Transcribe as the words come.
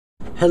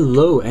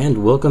Hello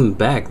and welcome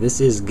back. This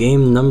is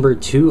game number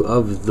 2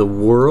 of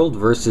TheWorld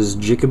versus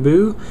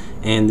Jicabou,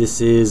 and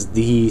this is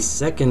the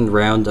second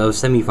round of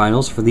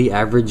semifinals for the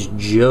Average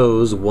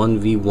Joe's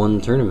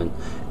 1v1 tournament.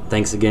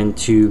 Thanks again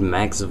to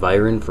Max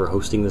Viren for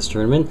hosting this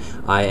tournament.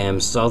 I am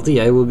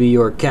Salty, I will be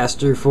your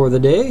caster for the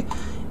day,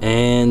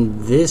 and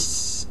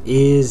this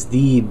is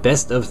the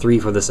best of 3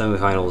 for the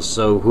semifinals.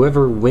 So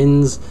whoever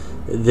wins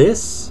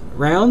this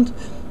round,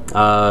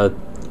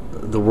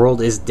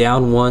 TheWorld is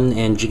down 1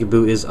 and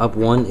Jicabou is up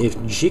 1. If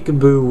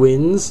Jicabou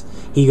wins,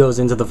 he goes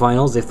into the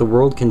finals. If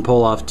TheWorld can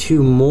pull off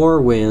 2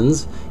 more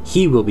wins,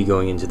 he will be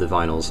going into the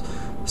finals.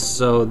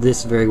 So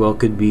this very well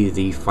could be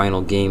the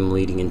final game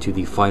leading into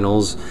the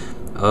finals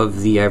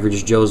of the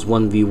Average Joe's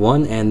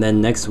 1v1, and then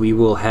next we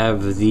will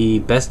have the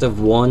best of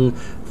 1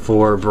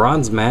 for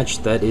bronze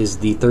match. That is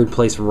the 3rd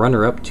place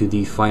runner-up to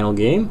the final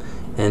game,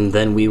 and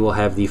then we will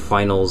have the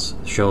finals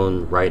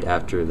shown right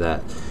after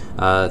that.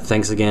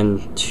 Thanks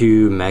again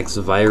to Max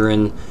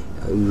Viren.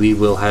 We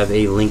will have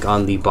a link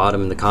on the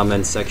bottom in the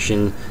comments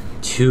section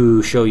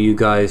to show you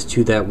guys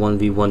to that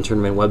 1v1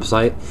 tournament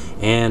website.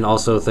 And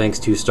also thanks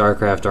to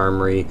StarCraft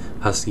Armory,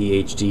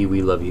 Husky HD,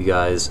 we love you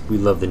guys. We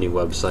love the new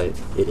website.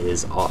 It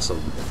is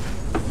awesome.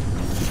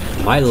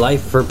 My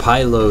life for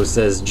Pylo,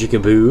 says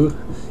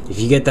Jicabou. If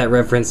you get that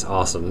reference,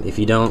 awesome. If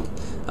you don't,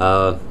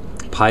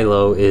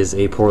 Pylo is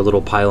a poor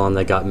little pylon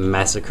that got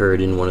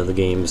massacred in one of the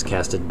games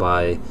casted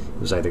by, it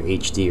was either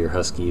HD or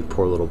Husky.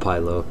 Poor little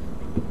Pylo.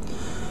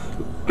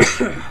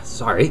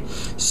 Sorry.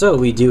 So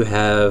we do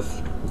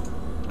have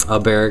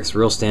a barracks,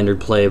 real standard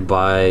play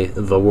by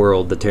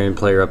TheWorld, the Terran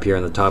player up here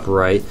on the top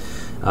right.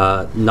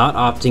 Not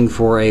opting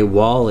for a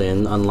wall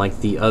in,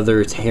 unlike the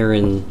other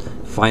Terran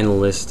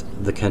finalist,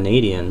 the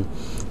Canadian.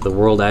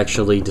 TheWorld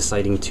actually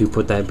deciding to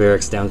put that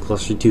barracks down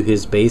closer to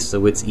his base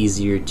so it's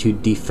easier to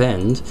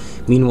defend.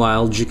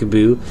 Meanwhile,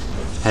 Jicabou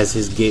has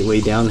his gateway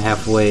down,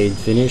 halfway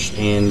finished,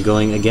 and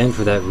going again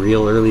for that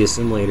real early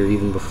assimilator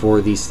even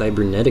before the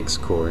cybernetics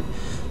core.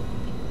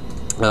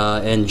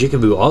 And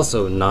Jicabou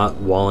also not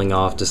walling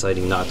off,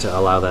 deciding not to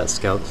allow that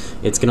scout.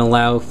 It's going to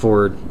allow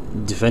for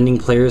defending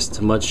players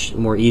to much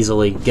more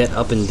easily get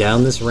up and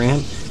down this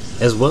ramp,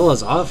 as well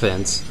as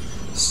offense.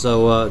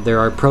 So there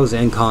are pros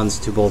and cons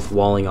to both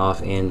walling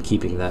off and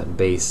keeping that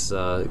base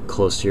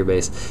close to your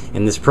base.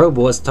 And this probe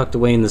was tucked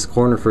away in this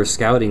corner for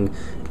scouting,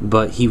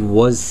 but he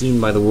was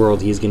seen by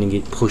TheWorld. He's going to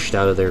get pushed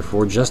out of there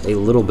for just a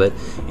little bit.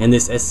 And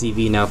this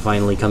SCV now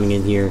finally coming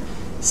in here,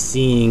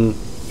 seeing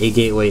a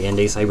gateway and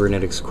a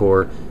cybernetics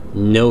core.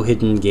 No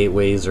hidden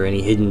gateways or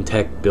any hidden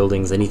tech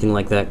buildings, anything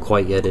like that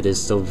quite yet. It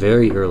is still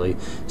very early.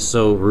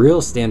 So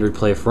real standard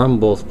play from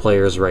both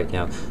players right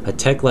now. A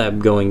tech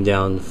lab going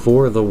down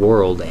for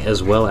TheWorld,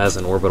 as well as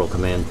an orbital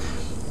command.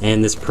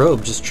 And this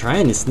probe just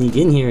trying to sneak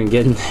in here and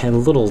get in that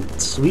little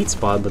sweet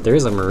spot, but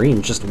there's a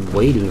Marine just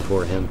waiting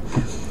for him.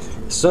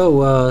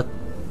 So,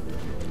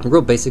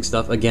 real basic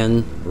stuff.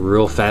 Again,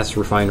 real fast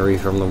refinery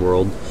from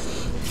TheWorld.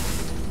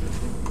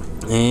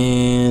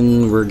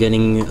 And we're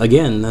getting,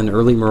 again, an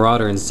early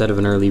Marauder instead of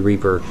an early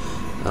Reaper.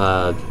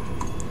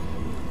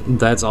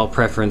 That's all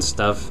preference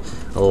stuff.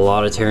 A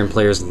lot of Terran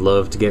players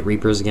love to get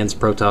Reapers against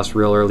Protoss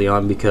real early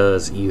on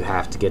because you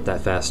have to get that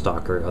fast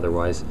Stalker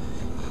otherwise.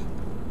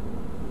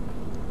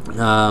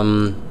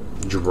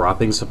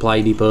 Dropping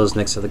supply depots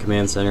next to the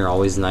command center,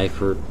 always nice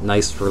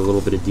for a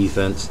little bit of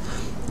defense.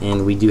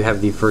 And we do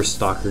have the first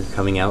Stalker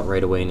coming out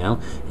right away now,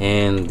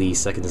 and the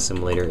second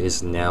assimilator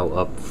is now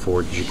up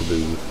for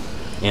Jicabou.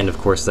 And of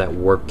course that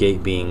warp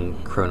gate being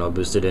chrono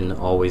boosted and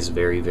always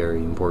very, very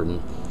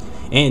important.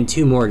 And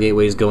 2 more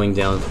gateways going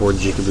down for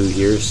Jicabou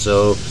here,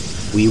 so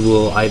we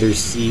will either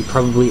see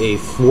probably a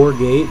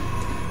 4-gate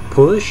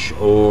push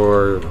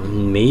or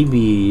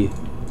maybe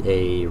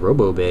a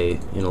Robo Bay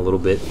in a little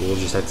bit. We'll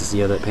just have to see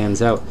how that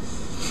pans out.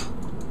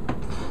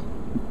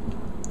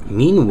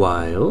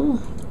 Meanwhile,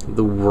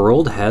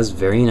 TheWorld has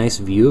very nice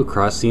view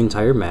across the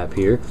entire map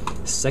here.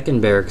 Second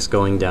barracks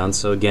going down,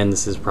 so again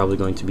this is probably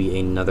going to be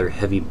another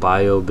heavy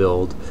bio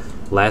build.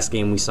 Last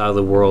game we saw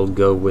TheWorld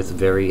go with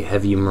very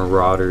heavy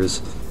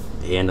Marauders,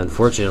 and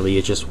unfortunately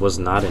it just was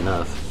not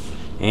enough.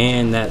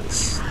 And that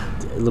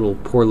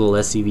poor little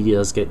SCV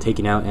does get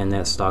taken out, and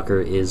that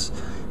Stalker is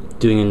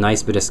doing a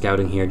nice bit of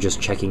scouting here, just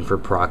checking for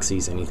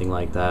proxies, anything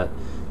like that,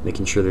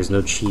 making sure there's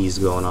no cheese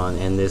going on.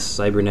 And this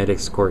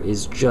cybernetics core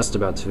is just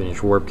about to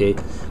finish warp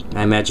gate.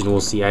 I imagine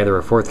we'll see either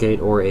a 4th gate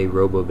or a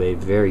Robo Bay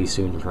very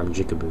soon from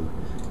Jicabou.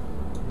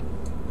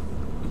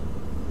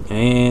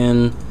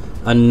 And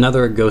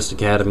another Ghost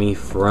Academy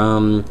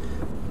from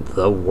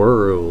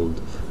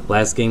TheWorld.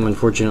 Last game,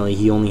 unfortunately,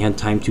 he only had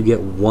time to get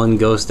 1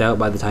 ghost out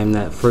by the time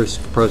that first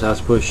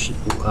Protoss push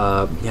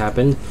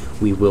happened.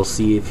 We will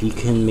see if he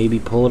can maybe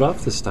pull it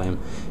off this time.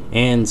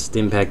 And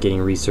Stimpack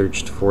getting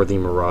researched for the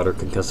Marauder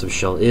concussive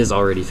shell is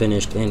already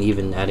finished, and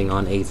even adding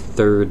on a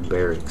 3rd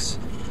barracks.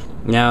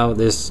 Now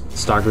this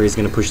Stalker is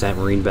going to push that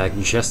Marine back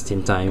just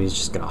in time. He's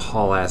just going to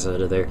haul ass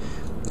out of there.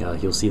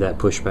 You'll see that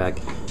pushback.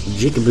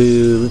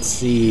 Jicabou, let's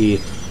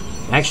see.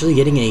 Actually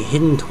getting a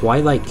hidden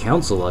Twilight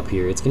Council up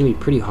here. It's going to be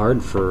pretty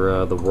hard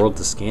for the world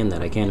to scan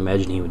that. I can't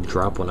imagine he would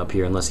drop one up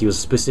here unless he was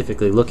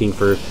specifically looking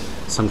for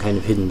some kind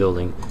of hidden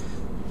building.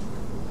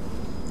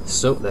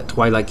 So that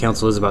Twilight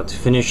Council is about to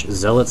finish.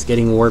 Zealots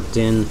getting warped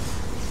in.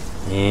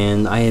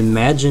 And I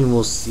imagine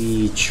we'll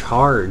see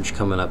Charge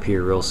coming up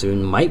here real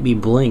soon. Might be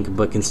Blink,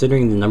 but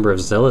considering the number of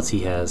Zealots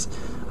he has,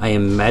 I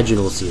imagine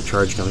we'll see a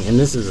Charge coming. And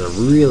this is a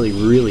really,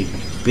 really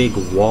big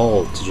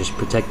wall to just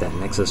protect that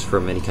Nexus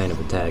from any kind of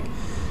attack.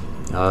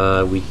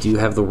 We do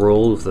have the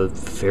world with a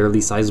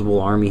fairly sizable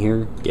army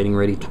here, getting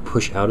ready to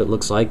push out, it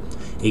looks like.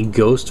 A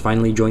Ghost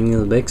finally joining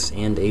the mix,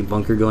 and a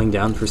Bunker going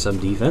down for some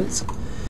defense.